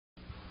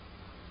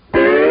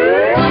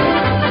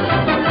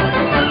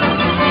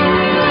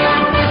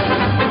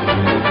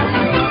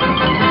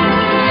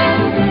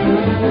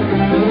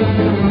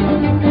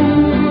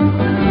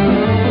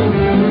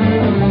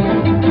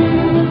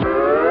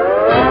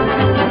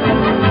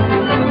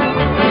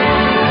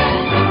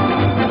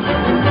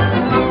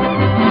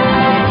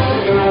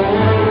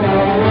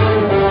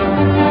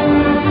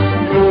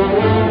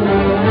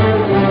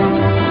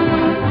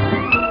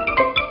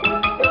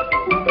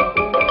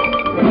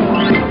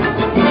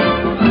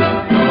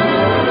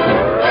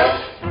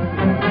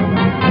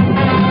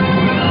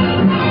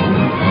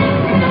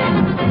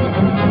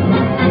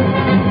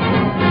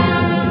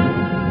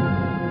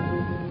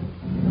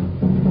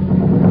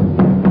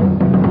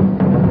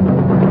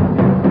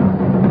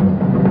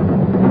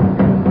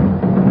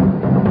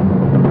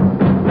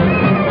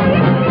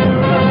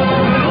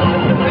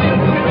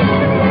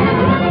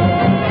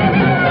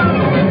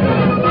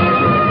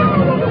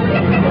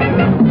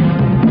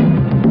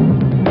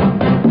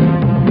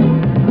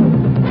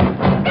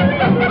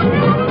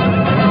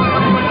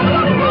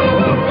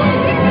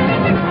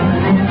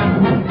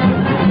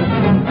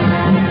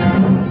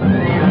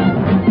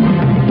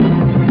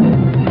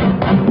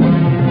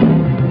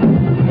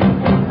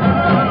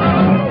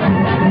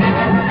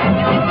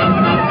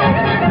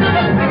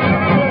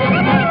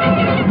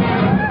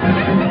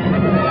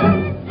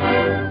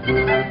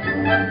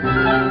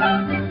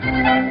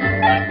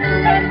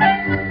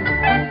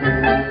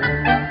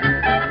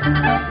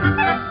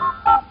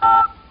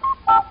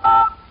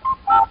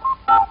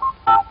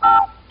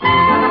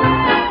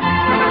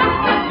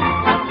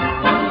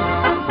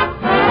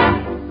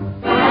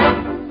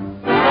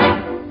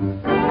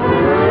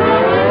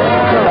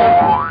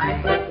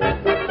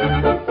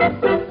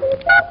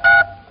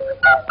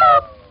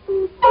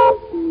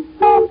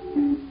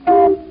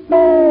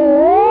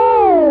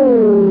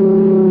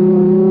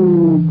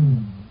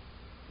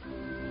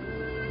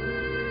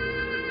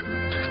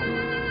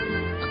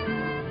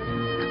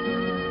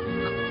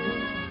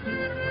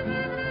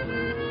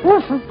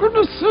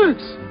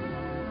works.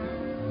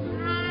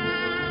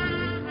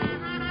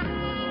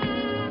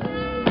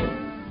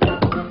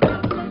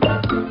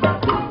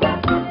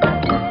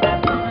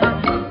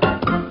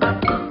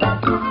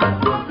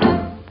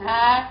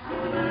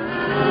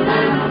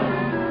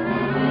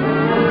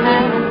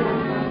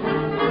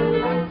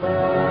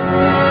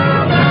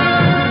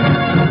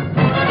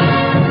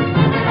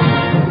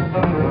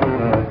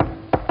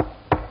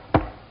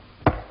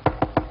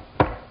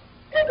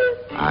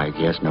 I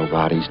guess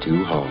nobody's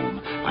too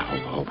home. I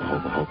hope.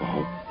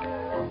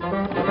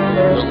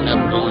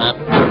 Roll up.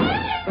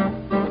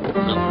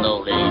 Some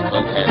old ladies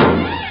close head.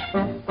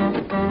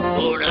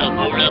 Hold up.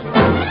 Hold up.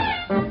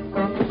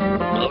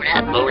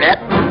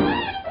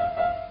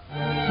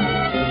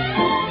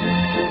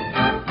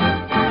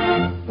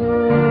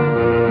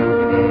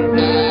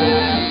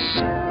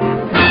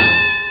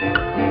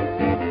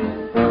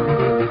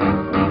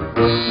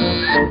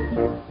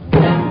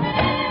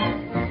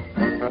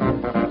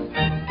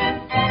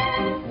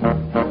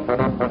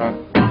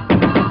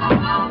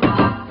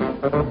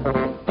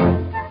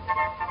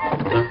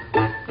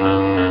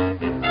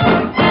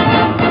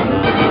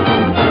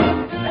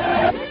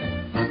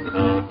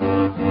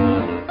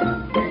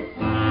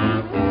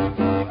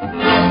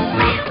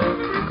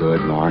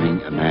 Good morning,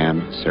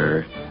 ma'am,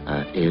 sir.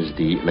 Is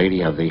the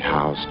lady of the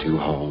house to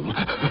home?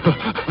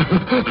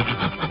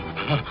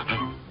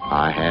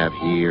 I have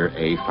here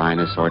a fine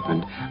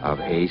assortment of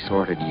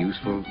assorted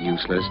useful,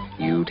 useless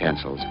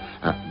utensils.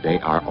 They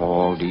are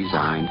all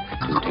designed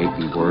to take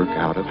the work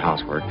out of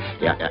housework.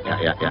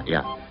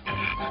 Yeah.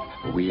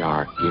 We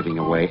are giving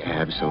away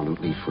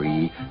absolutely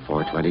free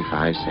for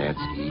 25 cents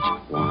each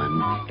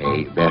one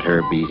a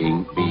better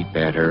beating, beat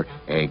better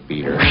egg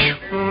beater.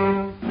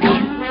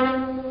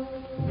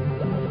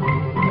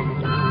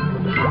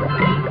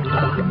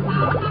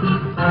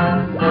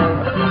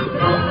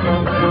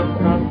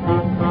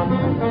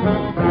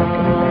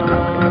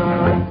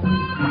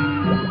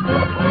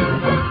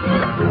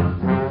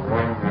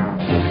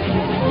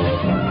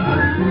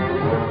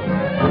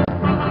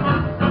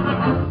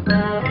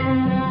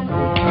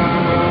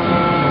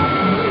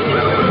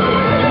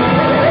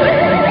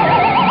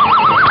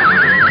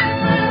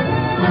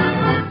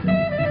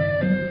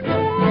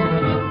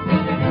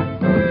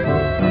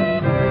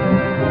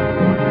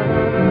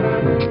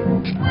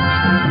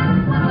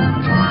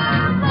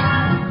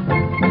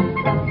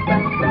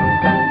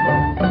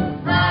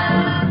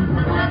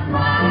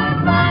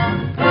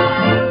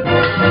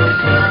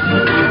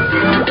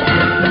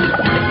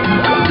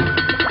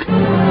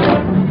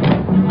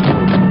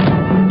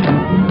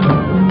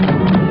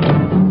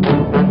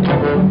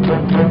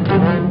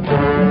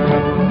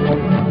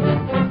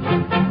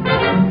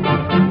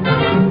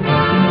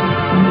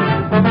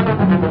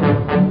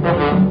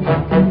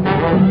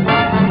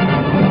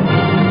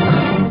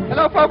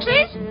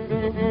 Folksies?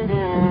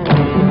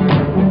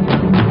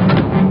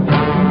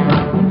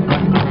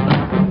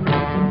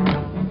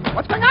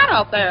 What's going on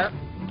out there?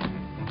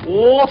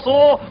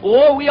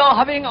 We are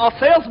having a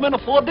salesman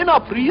for dinner,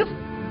 please.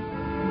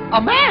 A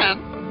man?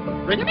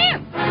 Bring him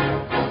in.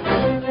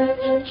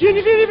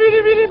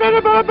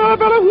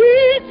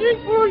 Waiting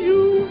for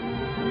you.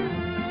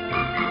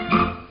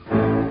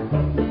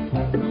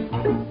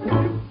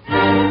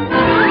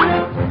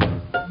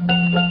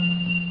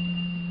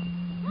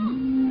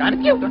 Kind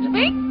of cute, don't you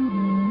think?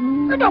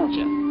 Or don't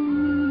you?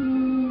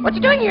 What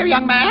you doing here,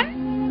 young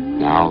man?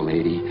 Now,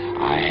 lady,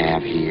 I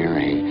have here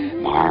a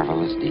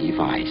marvelous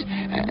device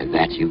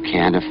that you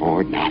can't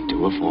afford not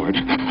to afford.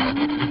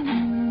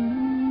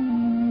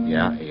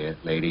 Yeah,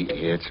 lady,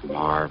 it's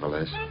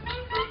marvelous.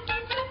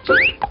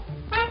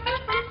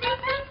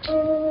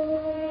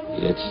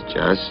 It's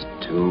just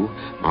too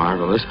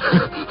marvelous.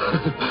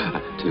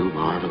 Too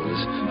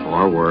marvelous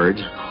for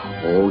words.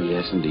 Oh,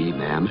 yes, indeed,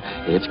 ma'am.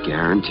 It's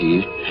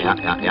guaranteed,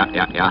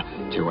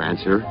 to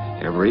answer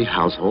every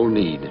household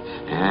need.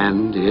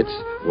 And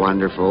it's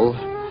wonderful.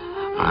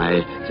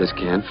 I just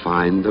can't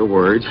find the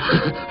words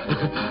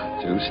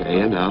to say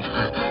enough,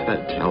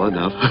 tell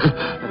enough,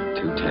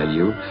 to tell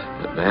you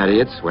that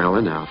it's well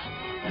enough.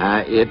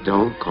 It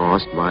don't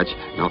cost much.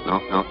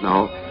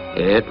 No.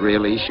 It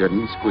really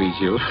shouldn't squeeze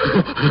you.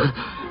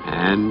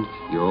 And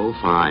you'll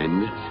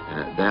find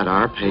that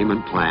our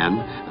payment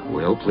plan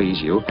will please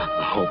you.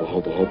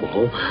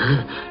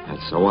 And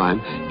so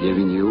I'm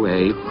giving you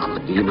a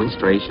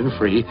demonstration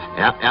free,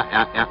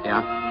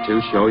 to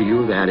show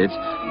you that it's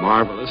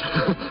marvelous,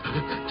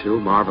 too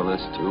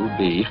marvelous to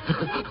be.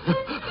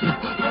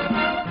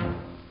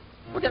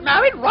 We'll get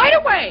married right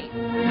away.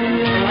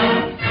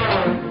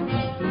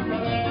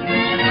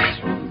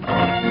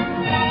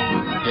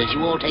 Does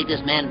you all take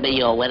this man to be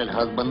your wedded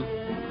husband,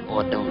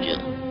 or don't you?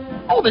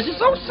 Oh, this is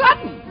so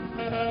sudden.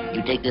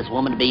 You take this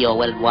woman to be your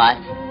wedded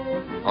wife,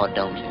 or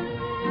don't you?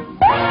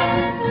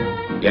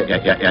 Yeah.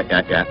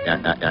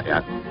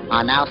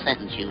 I now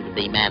sentence you to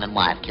be man and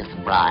wife, kiss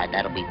the bride.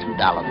 That'll be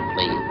 $2,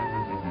 please.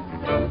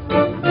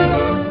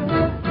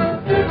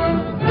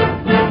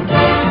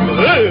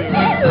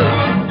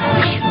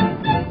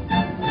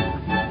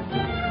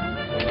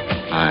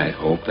 I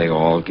hope they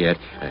all get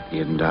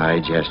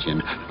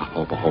indigestion.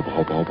 hope, hope,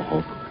 hope, hope,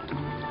 hope.